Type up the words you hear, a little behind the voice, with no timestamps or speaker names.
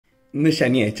ഇന്ന്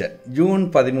ശനിയാഴ്ച ജൂൺ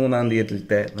 13-ാം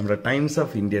തീയതിയിലത്തെ നമ്മുടെ ടൈംസ്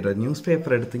ഓഫ് ഇന്ത്യയുടെ ന്യൂസ്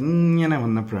പേപ്പർ എടുത്ത് ഇങ്ങനെ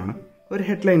വന്നപ്പോഴാണ് ഒരു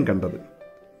ഹെഡ്ലൈൻ കണ്ടത്.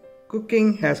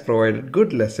 Cooking has provided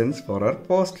good lessons four our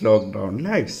post lockdown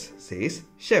lives says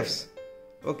chefs.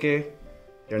 Okay,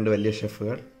 2 വലിയ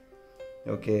ഷെഫുകൾ.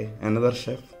 Okay, another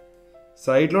chef.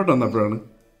 സൈഡിലോട്ട് വന്നപ്പോഴാണ്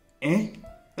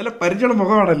നല്ല പരിചയമുള്ള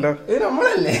മുഖമാണല്ലോ.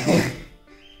 നമ്മളല്ലേ?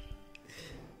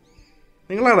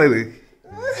 നിങ്ങളാണോ ഇത്?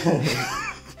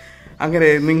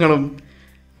 അങ്ങനെ നിങ്ങളും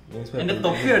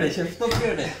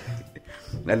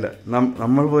അല്ല,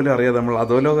 നമ്മൾ പോലും അറിയാതെ നമ്മൾ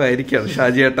അധോലോകമായിരിക്കുകയാണ്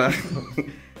ഷാജിയേട്ടാ.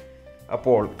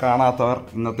 അപ്പോൾ കാണാത്തവർ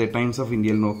ഇന്നത്തെ ടൈംസ് ഓഫ്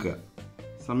ഇന്ത്യയിൽ നോക്കുക.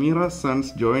 Sameera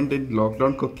sons joined in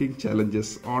lockdown cooking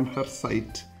challenges on her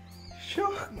site.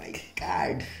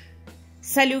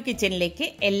 സലു കിച്ചണിലേക്ക്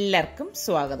എല്ലാവർക്കും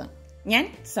സ്വാഗതം. ഞാൻ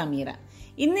സമീറ.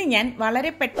 ഇന്ന് ഞാൻ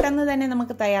വളരെ പെട്ടെന്ന് തന്നെ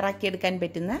നമുക്ക് തയ്യാറാക്കിയെടുക്കാൻ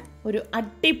പറ്റുന്ന ഒരു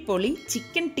അടിപൊളി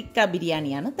ചിക്കൻ ടിക്ക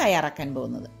ബിരിയാണിയാണ് തയ്യാറാക്കാൻ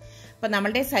പോകുന്നത്. അപ്പോൾ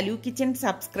നമ്മളുടെ സലു കിച്ചൺ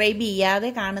സബ്സ്ക്രൈബ് ചെയ്യാതെ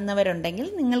കാണുന്നവരുണ്ടെങ്കിൽ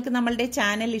നിങ്ങൾക്ക് നമ്മളുടെ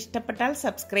ചാനൽ ഇഷ്ടപ്പെട്ടാൽ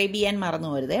സബ്സ്ക്രൈബ് ചെയ്യാൻ മറന്നു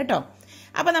പോകരുത് കേട്ടോ.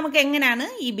 അപ്പോൾ നമുക്ക് എങ്ങനെയാണ്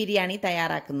ഈ ബിരിയാണി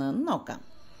തയ്യാറാക്കുന്നതെന്ന് നോക്കാം.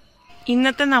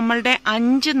 ഇന്നത്തെ നമ്മളുടെ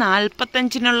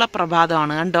 5:45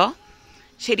 പ്രഭാതമാണ് കണ്ടോ.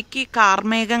 ശരിക്കും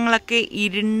കാർമേഘങ്ങളൊക്കെ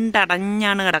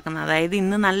ഇരുണ്ടടഞ്ഞാണ് കിടക്കുന്നത്. അതായത്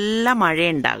ഇന്ന് നല്ല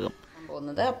മഴയുണ്ടാകും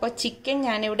പോകുന്നത്. അപ്പോൾ ചിക്കൻ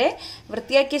ഞാനിവിടെ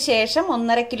വൃത്തിയാക്കിയ ശേഷം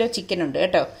 1.5 കിലോ ചിക്കൻ ഉണ്ട്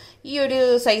കേട്ടോ. ഈ ഒരു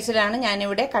സൈസിലാണ്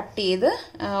ഞാനിവിടെ കട്ട് ചെയ്ത്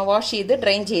വാഷ് ചെയ്ത്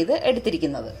ഡ്രെയിൻ ചെയ്ത്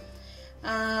എടുത്തിരിക്കുന്നത്.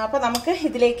 അപ്പോൾ നമുക്ക്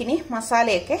ഇതിലേക്ക് ഇനി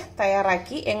മസാലയൊക്കെ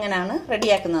തയ്യാറാക്കി എങ്ങനെയാണ്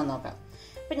റെഡിയാക്കുന്നതെന്ന് നോക്കാം.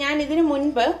 അപ്പം ഞാൻ ഇതിന്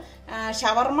മുൻപ്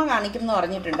ഷവർമ്മ കാണിക്കും എന്ന്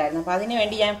പറഞ്ഞിട്ടുണ്ടായിരുന്നു. അപ്പോൾ അതിന്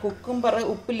വേണ്ടി ഞാൻ കുക്കുംബർ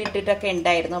ഉപ്പിലിട്ടിട്ടൊക്കെ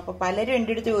ഉണ്ടായിരുന്നു. അപ്പോൾ പലരും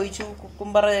എൻ്റെ അടുത്ത് ചോദിച്ചു,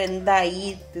 കുക്കുംബർ എന്തായി,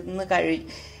 തിന്ന്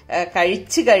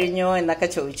കഴിച്ചു കഴിഞ്ഞോ എന്നൊക്കെ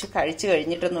ചോദിച്ചു. കഴിച്ചു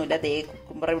കഴിഞ്ഞിട്ടൊന്നുമില്ല, ദേ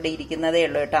കുക്കുംബർ ഇവിടെ ഇരിക്കുന്നതേ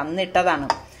ഉള്ളൂ കേട്ടോ. അന്ന് ഇട്ടതാണ്.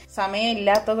 സമയം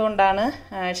ഇല്ലാത്തത് കൊണ്ടാണ്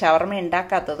ഷവർമ്മ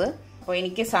ഉണ്ടാക്കാത്തത്. അപ്പോൾ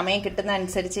എനിക്ക് സമയം കിട്ടുന്ന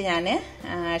അനുസരിച്ച് ഞാൻ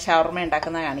ഷവർമ്മ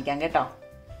ഉണ്ടാക്കുന്നത് കാണിക്കാം കേട്ടോ.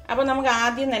 അപ്പോൾ നമുക്ക്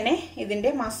ആദ്യം തന്നെ ഇതിൻ്റെ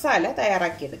മസാല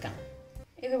തയ്യാറാക്കിയെടുക്കാം.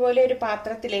 ഇതുപോലെ ഒരു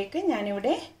പാത്രത്തിലേക്ക്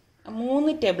ഞാനിവിടെ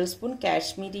 3 ടേബിൾ സ്പൂൺ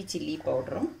കാശ്മീരി ചില്ലി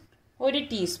പൗഡറും 1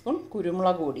 ടീസ്പൂൺ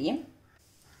കുരുമുളക് പൊടിയും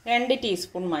 2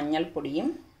 ടീസ്പൂൺ മഞ്ഞൾപ്പൊടിയും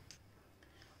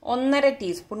 1.5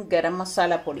 ടീസ്പൂൺ ഗരം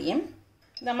മസാല പൊടിയും.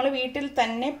 നമ്മൾ വീട്ടിൽ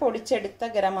തന്നെ പൊടിച്ചെടുത്ത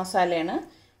ഗരം മസാലയാണ്.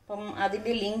 അപ്പം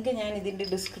അതിൻ്റെ ലിങ്ക് ഞാൻ ഇതിൻ്റെ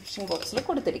ഡിസ്ക്രിപ്ഷൻ ബോക്സിൽ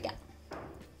കൊടുത്തിരിക്കാം.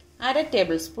 1/2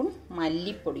 ടേബിൾ സ്പൂൺ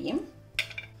മല്ലിപ്പൊടിയും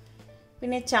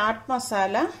പിന്നെ ചാട്ട്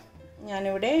മസാല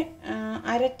ഞാനിവിടെ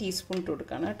 1/2 ടീസ്പൂൺ ഇട്ട്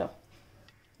കൊടുക്കുകയാണ് കേട്ടോ.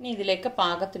 ഇനി ഇതിലേക്ക്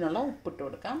പാകത്തിനുള്ള ഉപ്പിട്ട്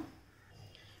കൊടുക്കാം.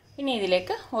 ഇനി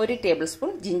ഇതിലേക്ക് 1 table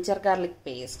spoon ginger garlic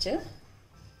paste.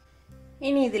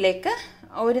 ഇനി ഇതിലേക്ക്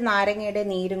 1 നാരങ്ങയുടെ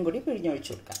നീരും കൂടി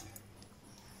പിഴിഞ്ഞൊഴിച്ചു കൊടുക്കാം.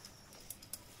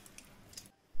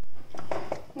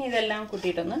 ഇനി ഇതെല്ലാം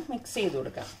കൂട്ടിയിട്ടൊന്ന് മിക്സ് ചെയ്ത്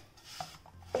കൊടുക്കാം.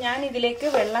 ഞാൻ ഇതിലേക്ക്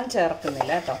വെള്ളം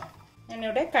ചേർക്കുന്നില്ല കേട്ടോ.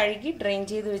 ഞാനിവിടെ കഴുകി ഡ്രെയിൻ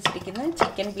ചെയ്ത് വെച്ചിരിക്കുന്ന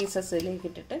ചിക്കൻ പീസസ് ഇതിലേക്ക്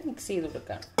ഇട്ടിട്ട് മിക്സ് ചെയ്ത്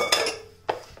കൊടുക്കാം.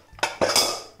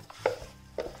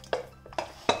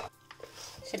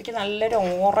 ശരിക്കും നല്ലൊരു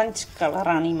ഓറഞ്ച്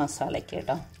കളറാണ് ഈ മസാലയ്ക്ക്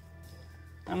കേട്ടോ.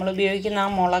 നമ്മൾ ഉപയോഗിക്കുന്ന ആ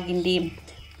മുളകിൻ്റെയും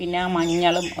പിന്നെ ആ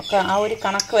മഞ്ഞളും ഒക്കെ ആ ഒരു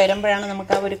കണക്ക് വരുമ്പോഴാണ്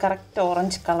നമുക്ക് ആ ഒരു കറക്റ്റ്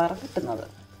ഓറഞ്ച് കളർ കിട്ടുന്നത്.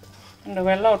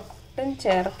 വെള്ളം ഒട്ടും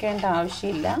ചേർക്കേണ്ട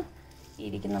ആവശ്യമില്ല.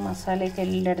 ഇരിക്കുന്ന മസാലയൊക്കെ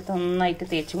എല്ലായിടത്തും നന്നായിട്ട്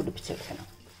തേച്ച് പിടിപ്പിച്ചെടുക്കണം.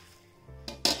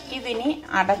 ഇതിനി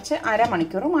അടച്ച് 1/2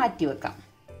 മണിക്കൂർ മാറ്റി വെക്കാം.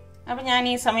 അപ്പോൾ ഞാൻ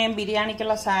ഈ സമയം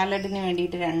ബിരിയാണിക്കുള്ള സാലഡിന്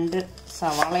വേണ്ടിയിട്ട് 2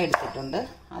 സവാള എടുത്തിട്ടുണ്ട്.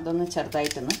 അതൊന്ന്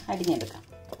ചെറുതായിട്ടൊന്ന് അരിഞ്ഞെടുക്കാം.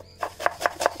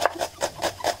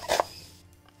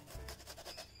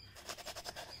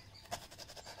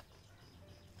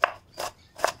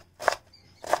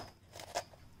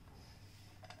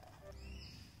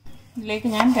 ഇതിലേക്ക്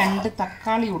ഞാൻ 2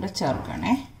 തക്കാളി കൂടെ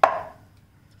ചേർക്കണേ.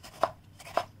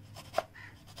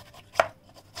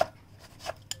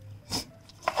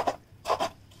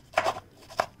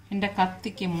 എൻ്റെ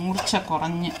കത്തിക്ക് മൂർച്ച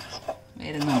കുറഞ്ഞ്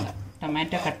വരുന്നുണ്ട്.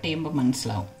 ടൊമാറ്റോ കട്ട് ചെയ്യുമ്പോൾ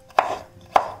മനസ്സിലാവും.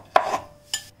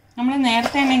 നമ്മൾ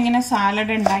നേരത്തെ തന്നെ ഇങ്ങനെ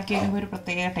സാലഡ് ഉണ്ടാക്കി കഴിയുമ്പോൾ ഒരു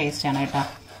പ്രത്യേക ടേസ്റ്റാണ് കേട്ടോ.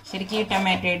 ശരിക്കും ഈ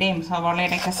ടൊമാറ്റോയുടെയും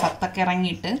സവാളയുടെയൊക്കെ സത്തൊക്കെ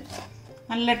ഇറങ്ങിയിട്ട്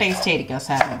നല്ല ടേസ്റ്റ് ആയിരിക്കും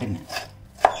സാലഡിന്.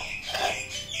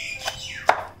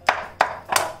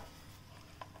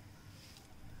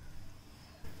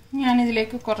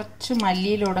 ഞാനിതിലേക്ക് കുറച്ച്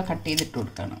മല്ലിയിലൂടെ കട്ട് ചെയ്തിട്ട്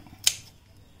കൊടുക്കണം.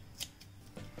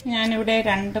 ഞാനിവിടെ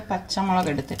 2 പച്ചമുളക്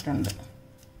എടുത്തിട്ടുണ്ട്.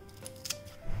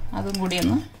 അതും കൂടി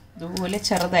ഒന്ന് ഇതുപോലെ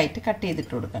ചെറുതായിട്ട് കട്ട്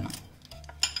ചെയ്തിട്ട് കൊടുക്കണം.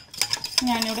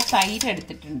 ഞാനിവിടെ തൈര്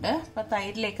എടുത്തിട്ടുണ്ട്. അപ്പോൾ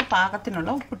തൈരിലേക്ക്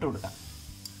പാകത്തിനുള്ള ഉപ്പിട്ട് കൊടുക്കാം.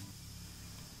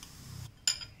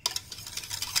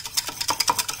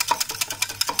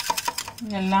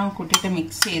 ഇതെല്ലാം കൂട്ടിയിട്ട്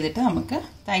മിക്സ് ചെയ്തിട്ട് നമുക്ക്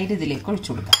തൈര് ഇതിലേക്ക്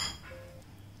ഒഴിച്ചു കൊടുക്കാം.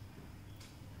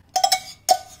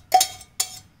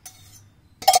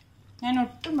 ഞാൻ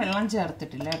ഒട്ടും വെള്ളം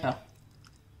ചേർത്തിട്ടില്ല കേട്ടോ.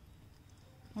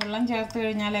 വെള്ളം ചേർത്ത്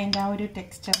കഴിഞ്ഞാൽ അതിൻ്റെ ആ ഒരു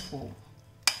ടെക്സ്ചർ പോവും,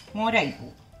 മോരായി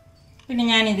പോവും. പിന്നെ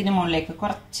ഞാൻ ഇതിന് മുകളിലേക്ക്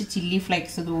കുറച്ച് ചില്ലി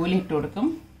ഫ്ലേക്സ് ഇതുപോലെ ഇട്ട് കൊടുക്കും.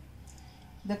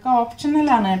 ഇതൊക്കെ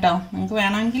ഓപ്ഷണലാണ് കേട്ടോ, നിങ്ങൾക്ക്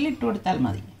വേണമെങ്കിൽ ഇട്ട് കൊടുത്താൽ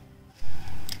മതി.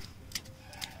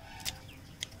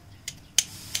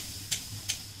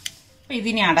 അപ്പം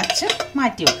ഇതിനെ അടച്ച്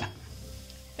മാറ്റി വെക്കാം.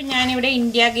 അപ്പം ഞാനിവിടെ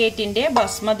ഇന്ത്യ ഗേറ്റിൻ്റെ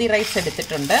ബസ്മതി റൈസ്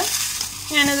എടുത്തിട്ടുണ്ട്.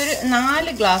 ഞാനതൊരു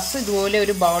 4 ഗ്ലാസ് ഇതുപോലെ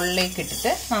ഒരു ബൗളിലേക്ക്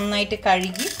ഇട്ടിട്ട് നന്നായിട്ട്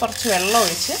കഴുകി കുറച്ച് വെള്ളം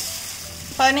ഒഴിച്ച്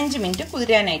 15 മിനിറ്റ്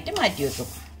കുതിരാനായിട്ട് മാറ്റി വെക്കും.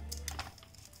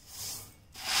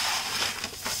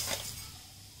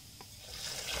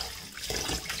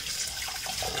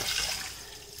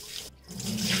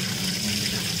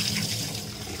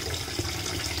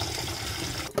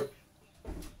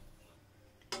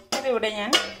 ഇതിവിടെ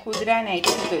ഞാൻ കുതിരാനായിട്ട്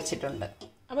എടുത്ത് വെച്ചിട്ടുണ്ട്.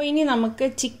 അപ്പോൾ ഇനി നമുക്ക്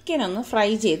ചിക്കൻ ഒന്ന് ഫ്രൈ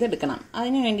ചെയ്തെടുക്കണം.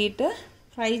 അതിന് വേണ്ടിയിട്ട്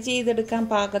ഫ്രൈ ചെയ്തെടുക്കാൻ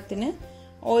പാകത്തിന്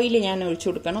ഓയിൽ ഞാൻ ഒഴിച്ചു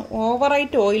കൊടുക്കണം.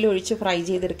 ഓവറായിട്ട് ഓയിൽ ഒഴിച്ച് ഫ്രൈ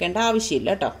ചെയ്തെടുക്കേണ്ട ആവശ്യമില്ല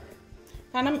കേട്ടോ.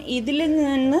 കാരണം ഇതിൽ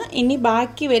നിന്ന് ഇനി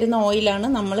ബാക്കി വരുന്ന ഓയിലാണ്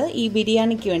നമ്മൾ ഈ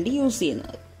ബിരിയാണിക്ക് വേണ്ടി യൂസ്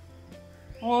ചെയ്യുന്നത്.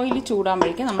 ഓയിൽ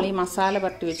ചൂടാകുമ്പോഴേക്കും നമ്മൾ ഈ മസാല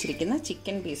പരട്ടി വെച്ചിരിക്കുന്ന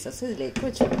ചിക്കൻ പീസസ് ഇതിലേക്ക്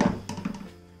വെച്ച് കൊടുക്കാം.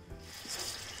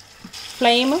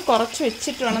 ഫ്ലെയിം കുറച്ച്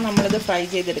വെച്ചിട്ട് വേണം നമ്മളിത് ഫ്രൈ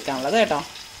ചെയ്തെടുക്കാനുള്ളത് കേട്ടോ.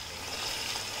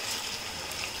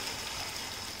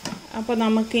 അപ്പോൾ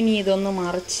നമുക്കിനി ഇതൊന്ന്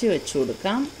മറിച്ച് വെച്ച്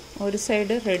കൊടുക്കാം. ഒരു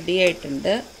സൈഡ് റെഡി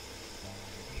ആയിട്ടുണ്ട്.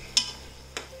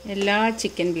 എല്ലാ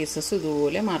ചിക്കൻ പീസസും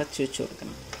ഇതുപോലെ മറിച്ച് വെച്ച്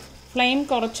കൊടുക്കണം. ഫ്ലെയിം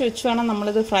കുറച്ച് വെച്ച് വേണം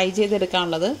നമ്മളിത് ഫ്രൈ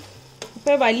ചെയ്തെടുക്കാനുള്ളത്.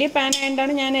 ഇപ്പോൾ വലിയ പാൻ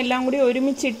ആയതുകൊണ്ടാണ് ഞാൻ എല്ലാം കൂടി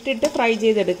ഒരുമിച്ച് ഇട്ടിട്ട് ഫ്രൈ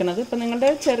ചെയ്തെടുക്കുന്നത്. ഇപ്പോൾ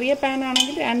നിങ്ങളുടെ ചെറിയ പാൻ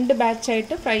ആണെങ്കിൽ 2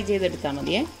 ബാച്ചായിട്ട് ഫ്രൈ ചെയ്തെടുത്താൽ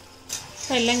മതിയേ.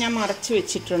 അപ്പോൾ എല്ലാം ഞാൻ മറച്ച്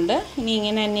വെച്ചിട്ടുണ്ട്. ഇനി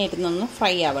ഇങ്ങനെ തന്നെ ഇരുന്നൊന്ന്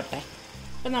ഫ്രൈ ആവട്ടെ.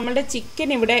 അപ്പോൾ നമ്മുടെ ചിക്കൻ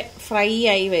ഇവിടെ ഫ്രൈ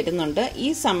ആയി വരുന്നുണ്ട്. ഈ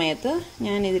സമയത്ത്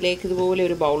ഞാൻ ഇതിലേക്ക് ഇതുപോലെ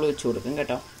ഒരു ബൗൾ വെച്ച് കൊടുക്കും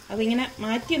കേട്ടോ. അതിങ്ങനെ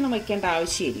മാറ്റിയൊന്നും വയ്ക്കേണ്ട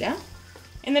ആവശ്യമില്ല.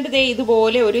 എന്നിട്ട്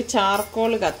ഇതുപോലെ ഒരു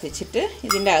ചാർക്കോൾ കത്തിച്ചിട്ട്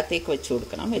ഇതിൻ്റെ അകത്തേക്ക് വെച്ച്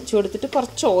കൊടുക്കണം. വെച്ച് കൊടുത്തിട്ട്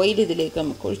കുറച്ച് ഓയിൽ ഇതിലേക്ക്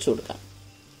നമുക്ക് ഒഴിച്ചു കൊടുക്കാം.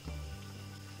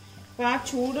 അപ്പോൾ ആ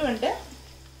ചൂട് കൊണ്ട്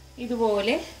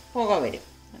ഇതുപോലെ പുക വരും.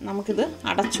 നമുക്കിത്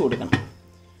അടച്ചു കൊടുക്കണം.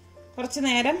 കുറച്ച്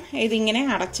നേരം ഇതിങ്ങനെ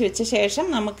അടച്ചു വെച്ച ശേഷം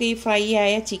നമുക്ക് ഈ ഫ്രൈ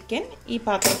ആയ ചിക്കൻ ഈ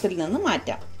പാത്രത്തിൽ നിന്ന്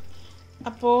മാറ്റാം.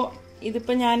 അപ്പോൾ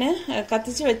ഇതിപ്പോൾ ഞാൻ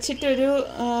കത്തിച്ച് വെച്ചിട്ടൊരു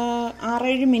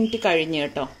 6-7 മിനിറ്റ് കഴിഞ്ഞ്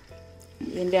കേട്ടോ.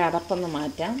 ഇതിൻ്റെ അടപ്പൊന്ന്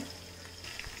മാറ്റാം.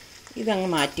 ഇതങ്ങ്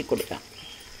മാറ്റി കൊടുക്കാം.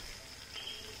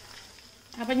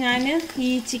 അപ്പം ഞാൻ ഈ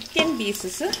ചിക്കൻ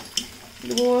പീസസ്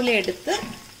ഇതുപോലെ എടുത്ത്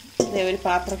ഒരു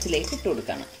പാത്രത്തിലേക്ക് ഇട്ട്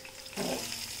കൊടുക്കണം.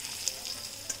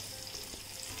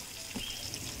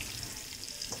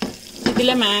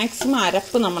 ഇതിലെ മാക്സിമം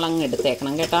അരപ്പ് നമ്മളങ്ങ്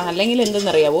എടുത്തേക്കണം കേട്ടോ. അല്ലെങ്കിൽ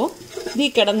എന്തെന്നറിയാവോ, ഇത്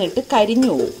കിടന്നിട്ട്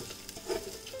കരിഞ്ഞു പോവും.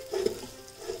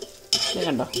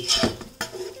 കണ്ടോ,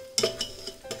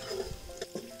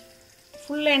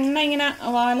 ഫുൾ എണ്ണ ഇങ്ങനെ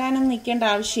വാലാനും നിൽക്കേണ്ട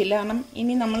ആവശ്യമില്ല. കാരണം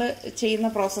ഇനി നമ്മൾ ചെയ്യുന്ന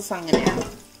പ്രോസസ്സ് അങ്ങനെയാണ്.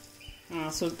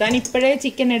 സുൽത്താൻ ഇപ്പോഴേ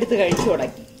ചിക്കൻ എടുത്ത് കഴിച്ചു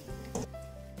തുടങ്ങി.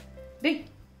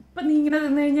 ഇപ്പം നീ ഇങ്ങനെ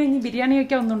തിന്നു കഴിഞ്ഞാൽ ഇനി ബിരിയാണി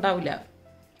വയ്ക്കാൻ ഒന്നും ഉണ്ടാവില്ല.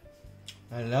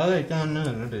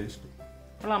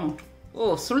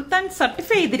 ഓ, സുൽത്താൻ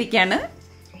സർട്ടിഫൈ ചെയ്തിരിക്കുകയാണ്.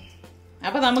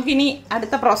 അപ്പം നമുക്കിനി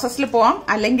അടുത്ത പ്രോസസ്സിൽ പോവാം.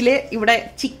 അല്ലെങ്കിൽ ഇവിടെ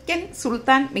ചിക്കൻ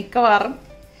സുൽത്താൻ മിക്കവാറും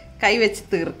കൈവച്ച്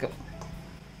തീർക്കും.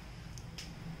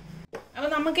 അപ്പോൾ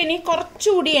നമുക്കിനി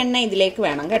കുറച്ചുകൂടി എണ്ണ ഇതിലേക്ക്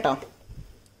വേണം കേട്ടോ.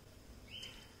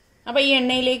 അപ്പോൾ ഈ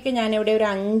എണ്ണയിലേക്ക് ഞാനിവിടെ ഒരു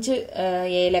 5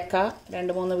 ഏലക്ക,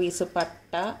 2-3 പീസ്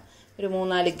പട്ട, ഒരു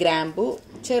 3-4 ഗ്രാമ്പു,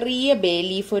 ചെറിയ ബേ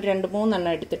ലീഫ് ഒരു 2-3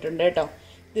 എണ്ണം എടുത്തിട്ടുണ്ട് കേട്ടോ.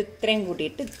 ഇത് ഇത്രയും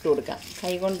കൂട്ടിയിട്ട് ഇട്ട് കൊടുക്കാം.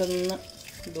 കൈ കൊണ്ടൊന്ന്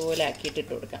ഇതുപോലെ ആക്കിയിട്ട്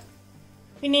ഇട്ട് കൊടുക്കാം.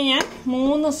 പിന്നെ ഞാൻ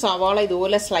 3 സവാള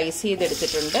ഇതുപോലെ സ്ലൈസ്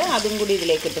ചെയ്തെടുത്തിട്ടുണ്ട്. അതും കൂടി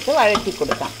ഇതിലേക്ക് ഇട്ടിട്ട് വഴറ്റി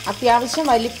കൊടുക്കാം. അത്യാവശ്യം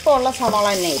വലിപ്പമുള്ള സവാള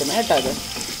തന്നെയായിരുന്നു കേട്ടോ അത്.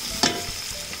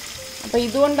 അപ്പോൾ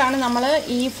ഇതുകൊണ്ടാണ് നമ്മൾ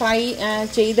ഈ ഫ്രൈ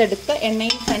ചെയ്തെടുത്ത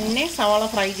എണ്ണയിൽ തന്നെ സവാള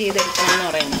ഫ്രൈ ചെയ്തെടുക്കണം എന്ന്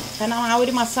പറയുന്നത്. കാരണം ആ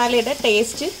ഒരു മസാലയുടെ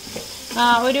ടേസ്റ്റ്,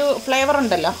 ഒരു ഫ്ലേവർ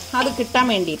ഉണ്ടല്ലോ, അത് കിട്ടാൻ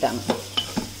വേണ്ടിയിട്ടാണ്.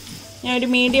 ഞാൻ ഒരു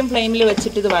മീഡിയം ഫ്ലെയിമിൽ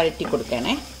വെച്ചിട്ട് ഇത് വഴറ്റി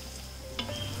കൊടുക്കണേ.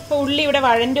 അപ്പോൾ ഉള്ളി ഇവിടെ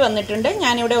വഴണ്ടി വന്നിട്ടുണ്ട്.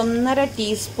 ഞാനിവിടെ 1.5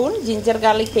 ടീസ്പൂൺ ജിഞ്ചർ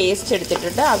ഗാർലിക് പേസ്റ്റ്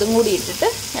എടുത്തിട്ടുണ്ട്. അതും കൂടി ഇട്ടിട്ട്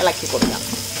ഇളക്കി കൊടുക്കാം.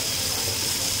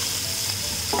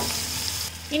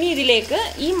 ഇനി ഇതിലേക്ക്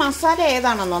ഈ മസാല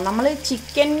ഏതാണെന്നോ, നമ്മൾ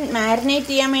ചിക്കൻ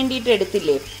മാരിനേറ്റ് ചെയ്യാൻ വേണ്ടിയിട്ട്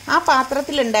എടുത്തില്ലേ, ആ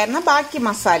പാത്രത്തിലുണ്ടായിരുന്ന ബാക്കി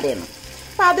മസാലയാണ്.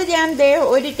 അപ്പോൾ അത് ഞാൻ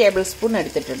 1 ടേബിൾ സ്പൂൺ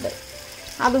എടുത്തിട്ടുണ്ട്.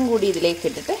 അതും കൂടി ഇതിലേക്ക്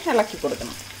ഇട്ടിട്ട് ഇളക്കി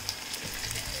കൊടുക്കണം.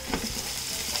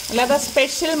 അല്ലാതെ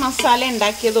സ്പെഷ്യൽ മസാല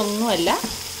ഉണ്ടാക്കിയതൊന്നുമല്ല.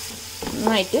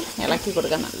 നന്നായിട്ട് ഇളക്കി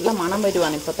കൊടുക്കാം. നല്ല മണം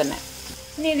വരുവാണ് ഇപ്പോൾ തന്നെ.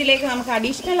 ഇനി ഇതിലേക്ക് നമുക്ക്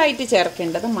അഡീഷണൽ ആയിട്ട്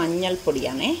ചേർക്കേണ്ടത്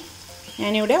മഞ്ഞൾപ്പൊടിയാണേ.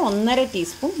 ഞാനിവിടെ 1.5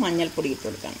 ടീസ്പൂൺ മഞ്ഞൾപ്പൊടി ഇട്ട്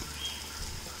കൊടുക്കണം.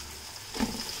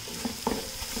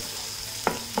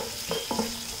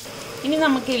 ഇനി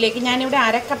നമുക്കിതിലേക്ക് ഞാനിവിടെ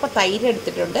 1/2 കപ്പ് തൈര്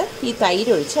എടുത്തിട്ടുണ്ട്. ഈ തൈര്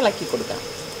ഒഴിച്ച് ഇളക്കി കൊടുക്കാം.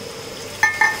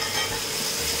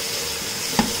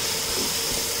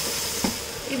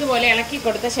 ഇതുപോലെ ഇളക്കി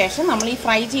കൊടുത്ത ശേഷം നമ്മൾ ഈ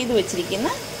ഫ്രൈ ചെയ്ത് വെച്ചിരിക്കുന്ന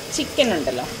ചിക്കൻ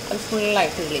ഉണ്ടല്ലോ, അത്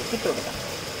ഫുള്ളായിട്ട് ഇതിലേക്ക് ഇട്ട് കൊടുക്കാം.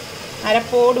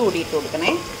 അരപ്പോട് കൂടി ഇട്ട്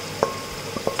കൊടുക്കണേ.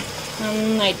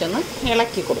 നന്നായിട്ടൊന്ന്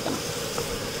ഇളക്കി കൊടുക്കണം.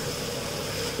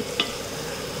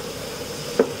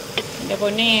 എൻ്റെ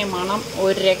പൊന്നെ, മണം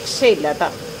ഒരു രക്ഷയില്ല കേട്ടോ.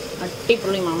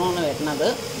 അടിപൊളി മണമാണ് വരുന്നത്.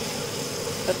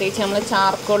 പ്രത്യേകിച്ച് നമ്മൾ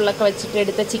ചാർക്കോളിലൊക്കെ വെച്ചിട്ട്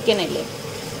എടുത്ത ചിക്കനല്ലേ.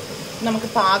 നമുക്ക്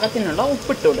പാകത്തിനുള്ള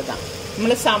ഉപ്പിട്ട് കൊടുക്കാം.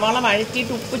 നമ്മൾ സവാള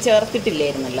വഴറ്റിയിട്ട് ഉപ്പ്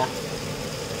ചേർത്തിട്ടില്ലായിരുന്നല്ലോ.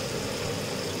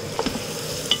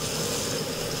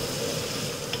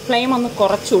 ഫ്ലെയിം ഒന്ന്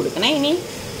കുറച്ച് കൊടുക്കണേ ഇനി.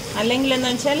 അല്ലെങ്കിൽ എന്താ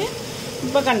വെച്ചാൽ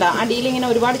ഇപ്പോൾ കണ്ട അടിയിലിങ്ങനെ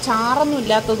ഒരുപാട് ചാറൊന്നും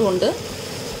ഇല്ലാത്തത് കൊണ്ട്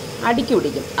അടിക്ക്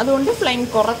പിടിക്കും. അതുകൊണ്ട് ഫ്ലെയിം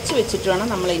കുറച്ച് വെച്ചിട്ട് വേണം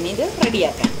നമ്മൾ ഇനി ഇത്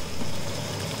റെഡിയാക്കാൻ.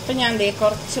 അപ്പം ഞാൻ ദേ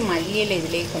കുറച്ച് മല്ലിയില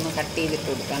ഇതിലേക്കൊന്ന് കട്ട് ചെയ്തിട്ട്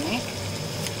കൊടുക്കാനേ.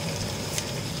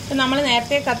 അപ്പം നമ്മൾ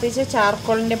നേരത്തെ കത്തിച്ച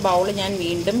ചാർക്കോളിൻ്റെ ബൗൾ ഞാൻ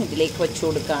വീണ്ടും ഇതിലേക്ക് വെച്ച്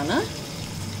കൊടുക്കുകയാണ്.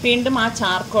 വീണ്ടും ആ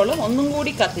ചാർക്കോൾ ഒന്നും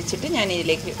കൂടി കത്തിച്ചിട്ട് ഞാൻ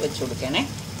ഇതിലേക്ക് വെച്ച് കൊടുക്കണേ.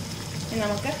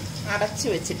 നമുക്ക് അടച്ച്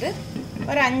വെച്ചിട്ട്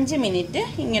ഒരു 5 മിനിറ്റ്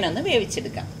ഇങ്ങനെ ഒന്ന്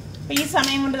വേവിച്ചെടുക്കാം. അപ്പോൾ ഈ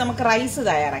സമയം കൊണ്ട് നമുക്ക് റൈസ്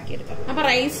തയ്യാറാക്കിയെടുക്കാം. അപ്പോൾ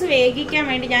റൈസ് വേവിക്കാൻ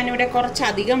വേണ്ടി ഞാനിവിടെ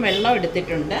കുറച്ചധികം വെള്ളം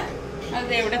എടുത്തിട്ടുണ്ട്.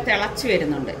 അത് ഇവിടെ തിളച്ച്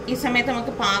വരുന്നുണ്ട്. ഈ സമയത്ത്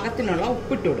നമുക്ക് പാകത്തിനുള്ള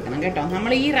ഉപ്പിട്ട് കൊടുക്കണം കേട്ടോ.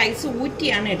 നമ്മൾ ഈ റൈസ്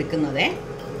ഊറ്റിയാണ് എടുക്കുന്നത്.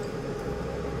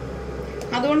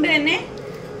 അതുകൊണ്ട് തന്നെ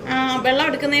വെള്ളം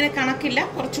എടുക്കുന്നതിന് കണക്കില്ല,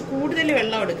 കുറച്ച് കൂടുതൽ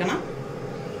വെള്ളം എടുക്കണം.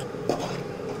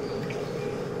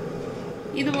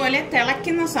 ഇതുപോലെ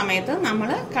തിളയ്ക്കുന്ന സമയത്ത് നമ്മൾ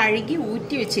കഴുകി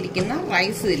ഊറ്റി വെച്ചിരിക്കുന്ന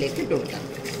റൈസ് ഇതിലേക്ക് ഇട്ട് കൊടുക്കണം.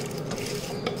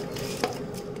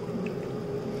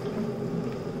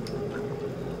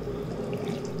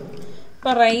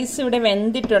 ഇപ്പം റൈസ് ഇവിടെ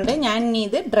വെന്തിട്ടുണ്ട്. ഞാൻ ഇനി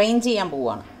ഇത് ഡ്രെയിൻ ചെയ്യാൻ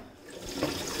പോവാണ്.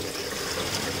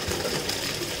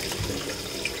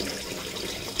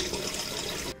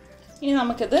 ഇനി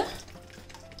നമുക്കിത്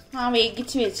ആ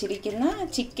വേവിച്ച് വെച്ചിരിക്കുന്ന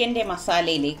ചിക്കൻ്റെ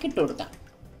മസാലയിലേക്ക് ഇട്ട് കൊടുക്കാം.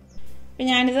 അപ്പം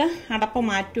ഞാനിത് അടപ്പ്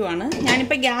മാറ്റുവാണ്.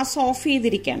 ഞാനിപ്പോൾ ഗ്യാസ് ഓഫ്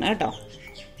ചെയ്തിരിക്കുകയാണ് കേട്ടോ.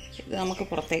 ഇത് നമുക്ക്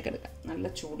പുറത്തേക്ക് എടുക്കാം. നല്ല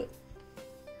ചൂട്.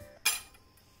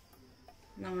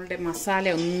 നമ്മളുടെ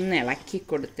മസാല ഒന്ന് ഇളക്കി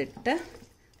കൊടുത്തിട്ട്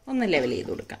ഒന്ന് ലെവൽ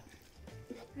ചെയ്ത് കൊടുക്കാം.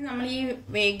 നമ്മൾ ഈ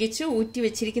വേവിച്ച് ഊറ്റി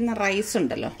വെച്ചിരിക്കുന്ന റൈസ്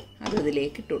ഉണ്ടല്ലോ, അത്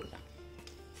ഇതിലേക്ക് ഇട്ട് കൊടുക്കാം.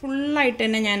 ഫുള്ളായിട്ട്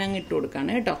തന്നെ ഞാൻ അങ്ങ് ഇട്ട്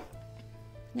കൊടുക്കുകയാണ് കേട്ടോ.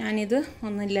 ഞാനിത്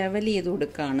ഒന്ന് ലെവൽ ചെയ്ത്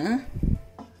കൊടുക്കുകയാണ്.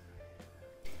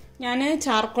 ഞാൻ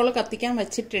ചാർക്കോൾ കത്തിക്കാൻ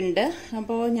വെച്ചിട്ടുണ്ട്.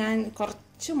 അപ്പോൾ ഞാൻ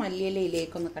കുറച്ച്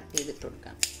മല്ലിയിലയിലേക്കൊന്ന് കട്ട് ചെയ്തിട്ട്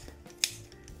കൊടുക്കാം.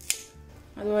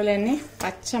 അതുപോലെ തന്നെ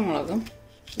പച്ചമുളകും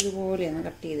ഇതുപോലെ ഒന്ന്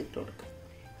കട്ട് ചെയ്തിട്ട് കൊടുക്കാം.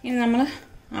 ഇനി നമ്മൾ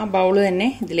ആ ബൗള് തന്നെ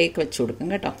ഇതിലേക്ക് വെച്ച് കൊടുക്കും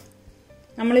കേട്ടോ.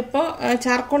 നമ്മളിപ്പോൾ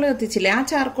ചാർക്കോൾ കത്തിച്ചില്ലേ, ആ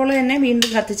ചാർക്കോൾ തന്നെ വീണ്ടും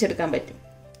കത്തിച്ചെടുക്കാൻ പറ്റും.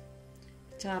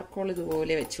 ചാർക്കോൾ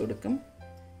ഇതുപോലെ വെച്ച് കൊടുക്കും.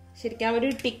 ശരിക്കും ആ ഒരു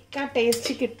ടിക്ക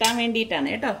ടേസ്റ്റ് കിട്ടാൻ വേണ്ടിയിട്ടാണ്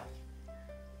കേട്ടോ.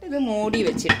 ഇത് മൂടി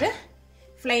വെച്ചിട്ട്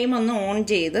ഫ്ലെയിം ഒന്ന് ഓൺ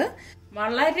ചെയ്ത്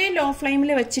വളരെ ലോ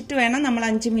ഫ്ലെയിമിൽ വെച്ചിട്ട് വേണം നമ്മൾ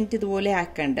 5 മിനിറ്റ് ഇതുപോലെ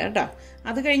ആക്കേണ്ടത് കേട്ടോ.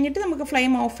 അത് കഴിഞ്ഞിട്ട് നമുക്ക്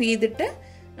ഫ്ലെയിം ഓഫ് ചെയ്തിട്ട്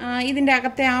ഇതിൻ്റെ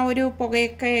അകത്തെ ആ ഒരു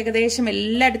പുകയൊക്കെ ഏകദേശം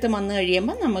എല്ലായിടത്തും വന്നു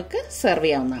കഴിയുമ്പോൾ നമുക്ക് സെർവ്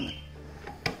ചെയ്യാവുന്നതാണ്.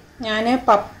 ഞാൻ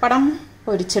പപ്പടം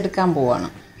പൊരിച്ചെടുക്കാൻ പോവാണ്.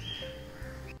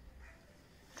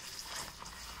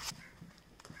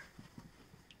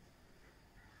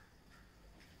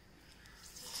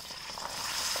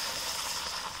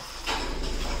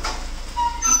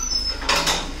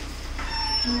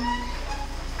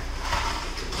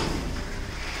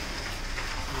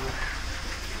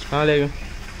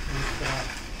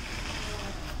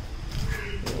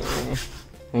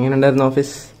 എങ്ങനെയുണ്ടായിരുന്നു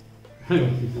ഓഫീസ്?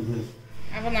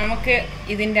 അപ്പോൾ നമുക്ക്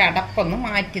ഇതിൻ്റെ അടപ്പൊന്ന്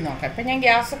മാറ്റി നോക്കാം. ഇപ്പം ഞാൻ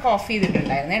ഗ്യാസൊക്കെ ഓഫ്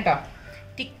ചെയ്തിട്ടുണ്ടായിരുന്നു കേട്ടോ.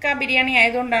 ടിക്ക ബിരിയാണി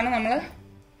ആയതുകൊണ്ടാണ് നമ്മൾ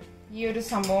ഈ ഒരു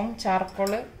സംഭവം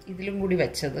ചാർക്കോൾ ഇതിലും കൂടി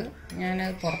വെച്ചത്.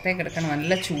 ഞാനത് പുറത്തേക്ക് എടുക്കണം,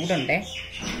 നല്ല ചൂടുണ്ടേ.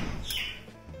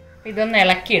 ഇതൊന്ന്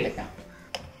ഇളക്കിയെടുക്കാം.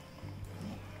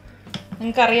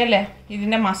 നിങ്ങൾക്കറിയാലേ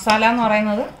ഇതിൻ്റെ മസാല എന്ന്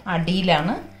പറയുന്നത്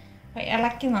അടിയിലാണ്.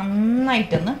 ഇളക്കി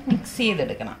നന്നായിട്ടൊന്ന് മിക്സ്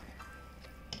ചെയ്തെടുക്കണം.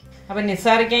 അപ്പം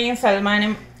നിസാറിക്കയും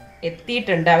സൽമാനും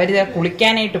എത്തിയിട്ടുണ്ട്. അവരിത്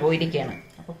കുളിക്കാനായിട്ട് പോയിരിക്കുകയാണ്.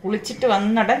 അപ്പോൾ കുളിച്ചിട്ട്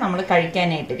വന്നിട്ട് നമ്മൾ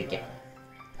കഴിക്കാനായിട്ടിരിക്കാം.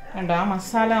 കണ്ടോ, ആ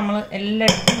മസാല നമ്മൾ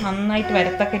എല്ലായിടത്തും നന്നായിട്ട്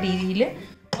വരത്തക്ക രീതിയിൽ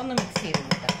ഒന്ന് മിക്സ് ചെയ്ത്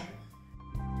കൊടുക്കാം.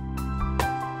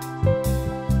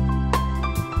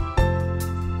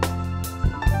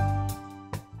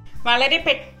 വളരെ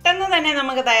പെട്ടെന്ന് തന്നെ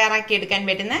നമുക്ക് തയ്യാറാക്കിയെടുക്കാൻ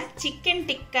പറ്റുന്ന ചിക്കൻ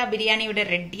ടിക്ക ബിരിയാണി ഇവിടെ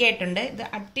റെഡി ആയിട്ടുണ്ട്. ഇത്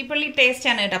അടിപൊളി ടേസ്റ്റ്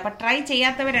ആണ് കേട്ടോ. അപ്പോൾ ട്രൈ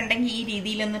ചെയ്യാത്തവരുണ്ടെങ്കിൽ ഈ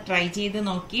രീതിയിലൊന്ന് ട്രൈ ചെയ്ത്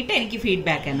നോക്കിയിട്ട് എനിക്ക്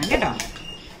ഫീഡ്ബാക്ക് തരണം കേട്ടോ.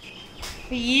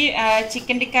 ഈ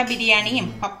ചിക്കൻ ടിക്ക ബിരിയാണിയും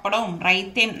പപ്പടവും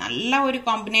റൈത്തയും നല്ല ഒരു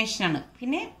കോമ്പിനേഷനാണ്.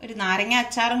 പിന്നെ ഒരു നാരങ്ങ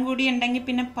അച്ചാറും കൂടി ഉണ്ടെങ്കിൽ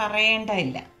പിന്നെ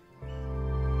പറയേണ്ടതില്ല.